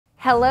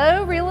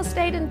Hello, real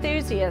estate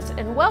enthusiasts,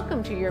 and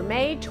welcome to your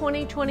May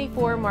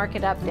 2024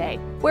 market update,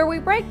 where we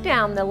break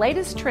down the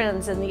latest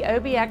trends in the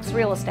OBX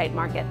real estate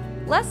market.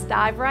 Let's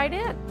dive right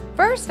in.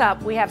 First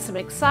up, we have some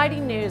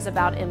exciting news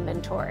about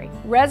inventory.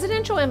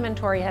 Residential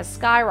inventory has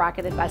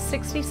skyrocketed by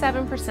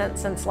 67%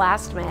 since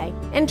last May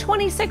and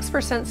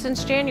 26%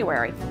 since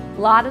January.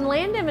 Lot and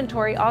land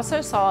inventory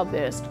also saw a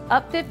boost,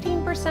 up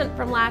 15%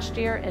 from last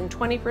year and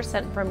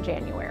 20% from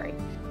January.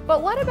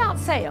 But what about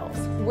sales?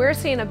 We're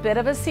seeing a bit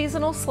of a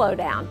seasonal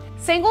slowdown.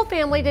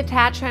 Single-family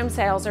detached home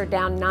sales are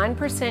down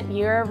 9%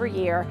 year over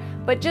year,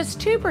 but just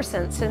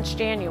 2% since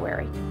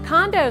January.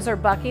 Condos are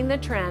bucking the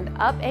trend,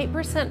 up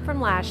 8%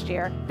 from last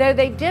year, though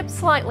they dipped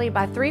slightly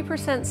by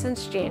 3%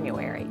 since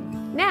January.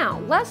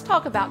 Now, let's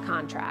talk about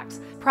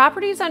contracts.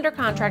 Properties under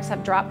contracts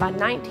have dropped by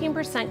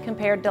 19%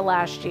 compared to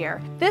last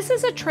year. This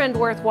is a trend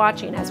worth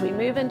watching as we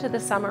move into the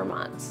summer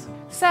months.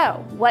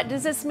 So, what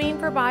does this mean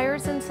for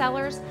buyers and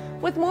sellers?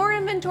 With more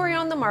inventory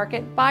on the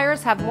market,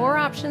 buyers have more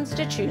options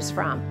to choose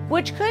from,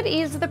 which could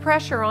ease the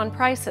pressure on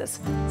prices.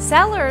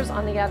 Sellers,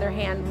 on the other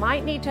hand,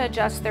 might need to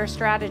adjust their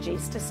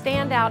strategies to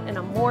stand out in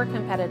a more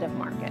competitive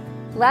market.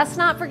 Let's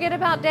not forget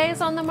about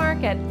days on the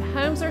market.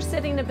 Homes are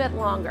sitting a bit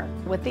longer,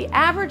 with the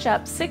average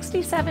up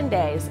 67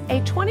 days,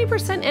 a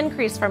 20%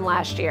 increase from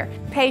last year.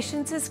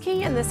 Patience is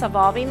key in this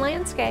evolving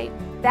landscape.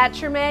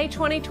 That's your May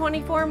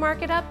 2024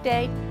 market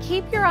update.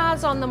 Keep your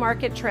eyes on the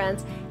market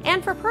trends,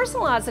 and for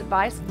personalized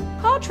advice,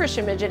 call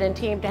Trisha, Midgett, and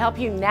team to help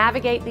you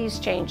navigate these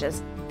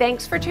changes.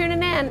 Thanks for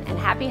tuning in, and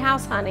happy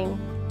house hunting.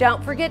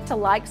 Don't forget to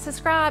like,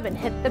 subscribe, and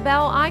hit the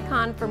bell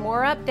icon for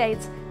more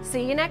updates.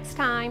 See you next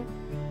time.